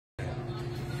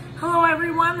Hello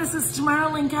everyone, this is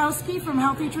Tamara Linkowski from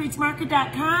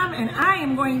HealthyTreatsMarket.com, and I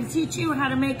am going to teach you how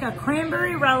to make a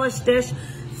cranberry relish dish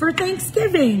for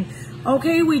Thanksgiving.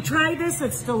 Okay, we tried this,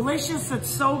 it's delicious, it's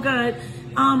so good.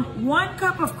 1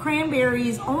 cup of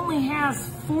cranberries only has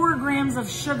 4 grams of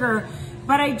sugar,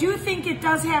 but I do think it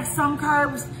does have some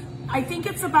carbs. I think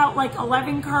it's about like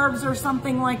 11 carbs or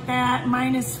something like that,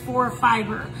 minus 4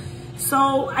 fiber.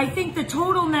 So I think the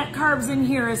total net carbs in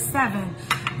here is 7.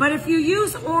 But if you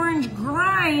use orange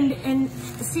grind, and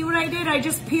see what I did? I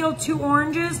just peeled 2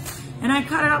 oranges and I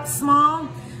cut it up small.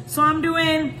 So I'm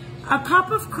doing a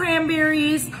cup of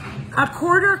cranberries, a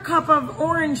 1/4 cup of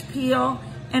orange peel,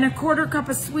 and a 1/4 cup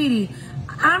of sweetie.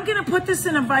 I'm gonna put this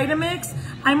in a Vitamix.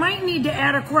 I might need to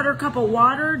add a 1/4 cup of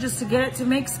water just to get it to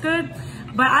mix good.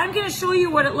 But I'm gonna show you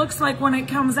what it looks like when it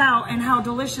comes out and how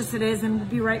delicious it is, and we'll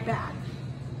be right back.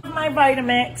 My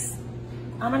Vitamix.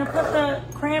 I'm gonna put the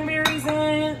cranberries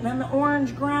in, then the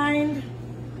orange grind.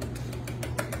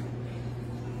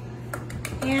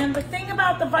 And the thing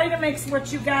about the Vitamix,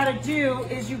 what you gotta do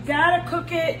is you gotta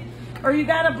cook it, or you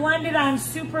gotta blend it on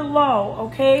super low,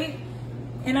 okay?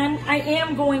 And I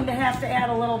am going to have to add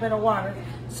a little bit of water.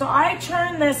 So I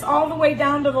turn this all the way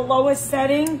down to the lowest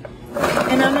setting,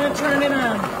 and I'm gonna turn it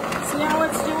on. See how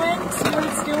it's doing? See what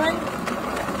it's doing?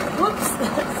 Whoops,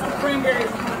 some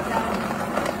cranberries coming down.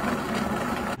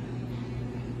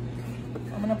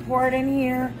 I'm gonna pour it in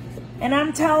here. And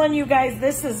I'm telling you guys,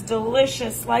 this is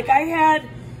delicious. Like I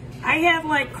had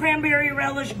like cranberry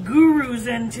relish gurus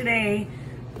in today,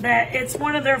 that it's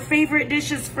one of their favorite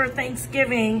dishes for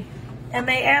Thanksgiving, and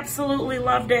they absolutely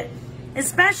loved it.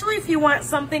 Especially if you want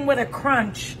something with a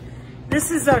crunch.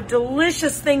 This is a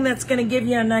delicious thing that's gonna give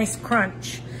you a nice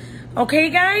crunch.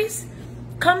 Okay guys,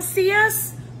 come see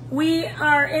us. We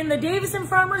are in the Davison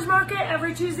Farmers Market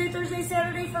every Tuesday, Thursday,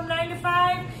 Saturday from 9 to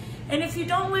 5. And if you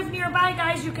don't live nearby,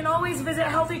 guys, you can always visit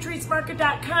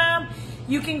HealthyTreatsMarket.com.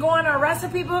 You can go on our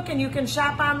recipe book and you can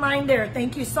shop online there.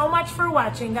 Thank you so much for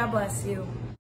watching. God bless you.